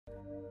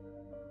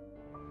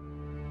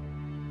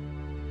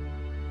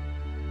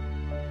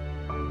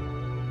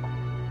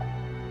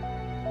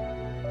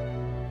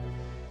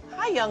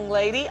young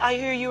lady. I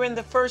hear you're in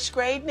the first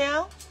grade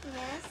now?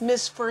 Yes.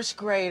 Miss First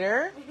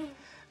Grader.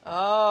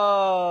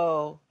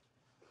 Oh.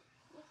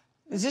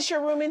 Is this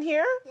your room in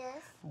here?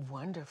 Yes.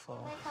 Wonderful.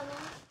 Can I come in?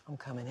 I'm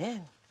coming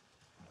in.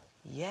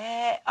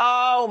 Yeah.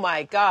 Oh,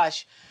 my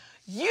gosh.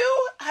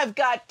 You have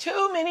got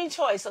too many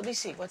toys. Let me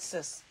see. What's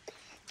this?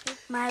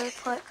 My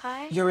report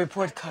card. Your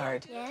report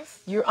card.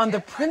 Yes. You're on the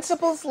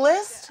principal's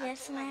list?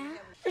 Yes, ma'am.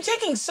 You're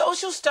taking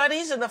social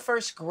studies in the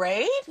first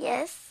grade?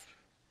 Yes.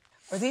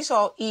 Are these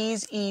all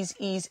E's, E's,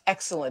 E's?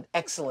 Excellent,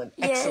 excellent,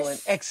 Yes.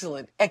 excellent,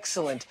 excellent,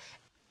 excellent.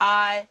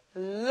 I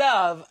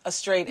love a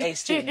straight A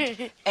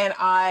student. And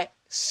I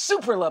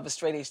super love a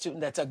straight A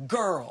student that's a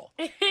girl.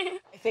 I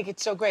think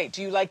it's so great.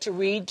 Do you like to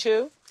read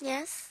too?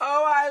 Yes.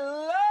 Oh,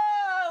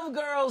 I love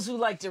girls who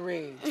like to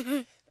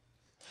read.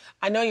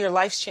 I know your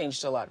life's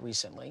changed a lot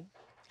recently.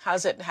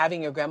 How's it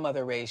having your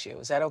grandmother raise you?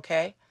 Is that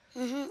okay?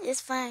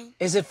 It's fine.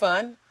 Is it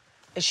fun?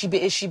 Is she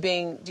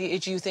being, do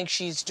you think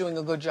she's doing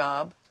a good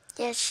job?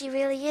 Yes, she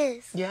really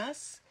is.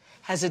 Yes?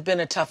 Has it been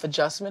a tough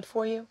adjustment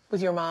for you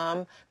with your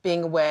mom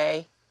being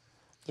away?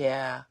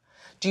 Yeah.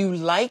 Do you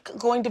like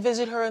going to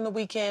visit her on the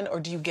weekend, or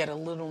do you get a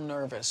little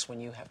nervous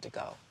when you have to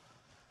go?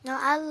 No,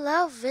 I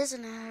love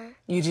visiting her.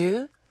 You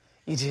do?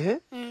 You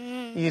do?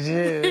 You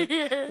do?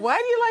 Why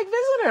do you like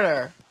visiting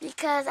her?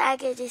 Because I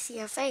get to see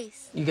her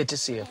face. You get to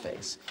see her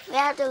face. We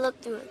have to look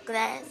through a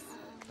glass.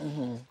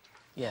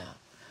 Yeah.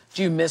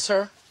 Do you miss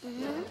her?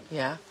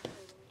 Yeah.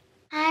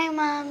 Hi,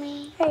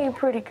 Mommy. Hey,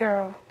 pretty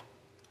girl.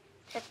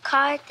 The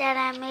card that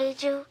I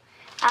made you,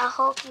 I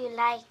hope you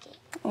like it.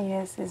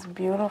 Yes, it's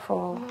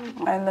beautiful.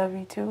 I love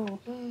you too.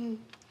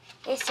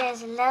 It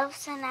says, love,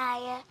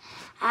 Saniya.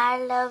 I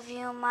love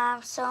you,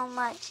 Mom, so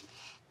much.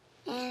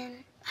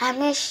 And I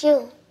miss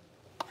you.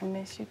 I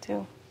miss you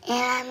too.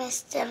 And I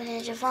miss Devin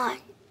and Javon.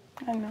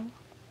 I know.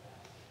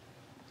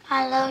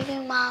 I love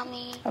you,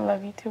 Mommy. I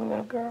love you too,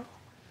 little girl.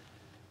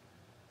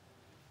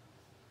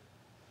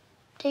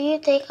 Do you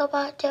think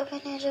about Devin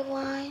and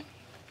Javon?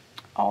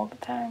 All the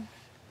time.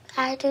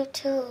 I do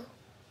too.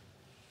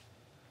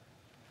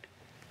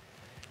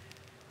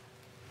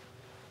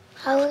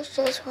 I wish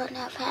this wouldn't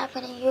have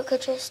happened and you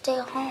could just stay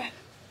home.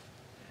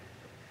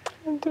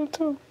 I do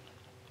too.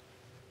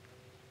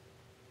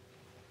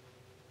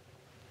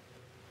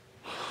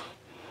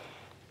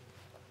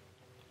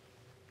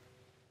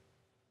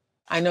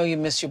 I know you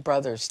miss your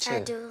brothers, too. I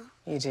do.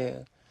 You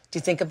do. Do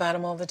you think about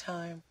them all the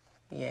time?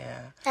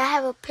 Yeah. I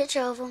have a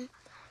picture of them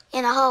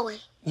in a hallway.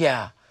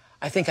 Yeah.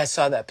 I think I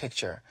saw that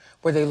picture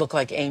where they look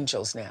like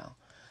angels now.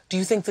 Do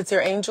you think that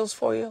they're angels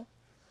for you?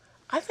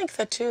 I think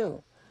that,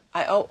 too.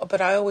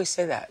 But I always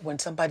say that. When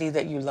somebody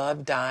that you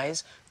love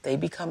dies, they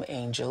become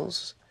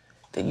angels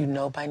that you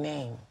know by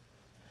name.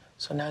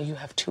 So now you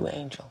have two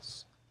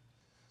angels.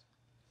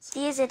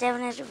 These are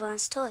Devin and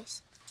Javon's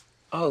toys.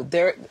 Oh,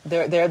 they're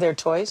their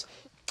toys?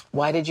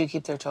 Why did you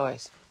keep their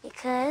toys?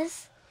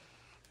 Because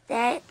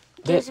that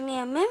gives me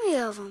a memory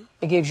of them.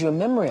 It gives you a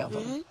memory of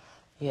them?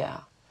 Yeah.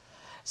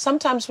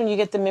 Sometimes when you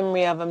get the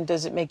memory of them,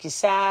 does it make you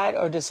sad,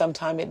 or does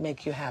sometimes it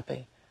make you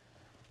happy?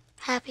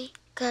 Happy,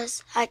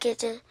 because I get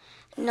to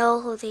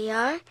know who they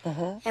are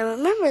and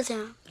remember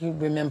them. You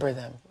remember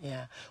them,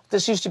 yeah.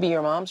 This used to be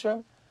your mom's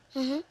room?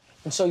 And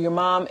so your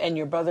mom and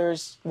your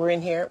brothers were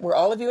in here? Were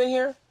all of you in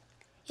here?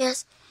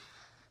 Yes.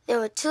 There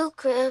were two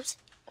cribs.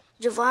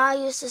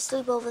 Javon used to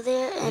sleep over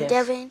there, and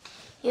Devin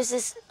used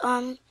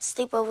to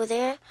sleep over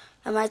there,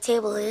 where my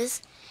table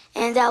is,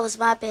 and that was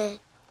my bed.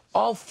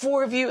 All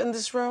four of you in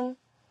this room?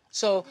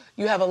 So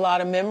you have a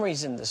lot of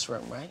memories in this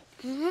room, right?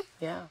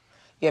 Yeah.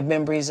 You have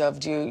memories of,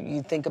 do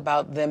you think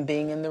about them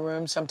being in the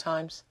room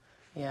sometimes?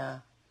 Yeah.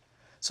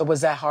 So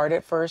was that hard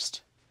at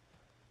first?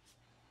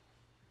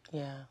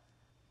 Yeah.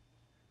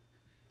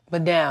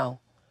 But now,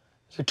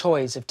 your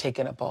toys have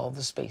taken up all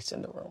the space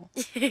in the room.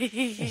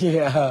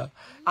 Yeah.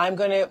 I'm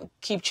going to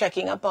keep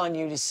checking up on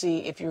you to see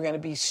if you're going to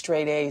be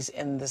straight A's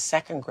in the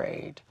second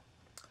grade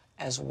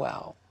as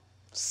well.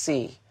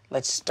 See,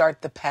 let's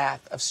start the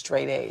path of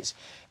straight A's.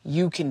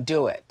 You can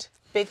do it.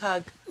 Big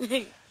hug.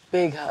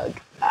 Big hug.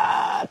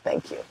 Ah,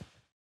 thank you.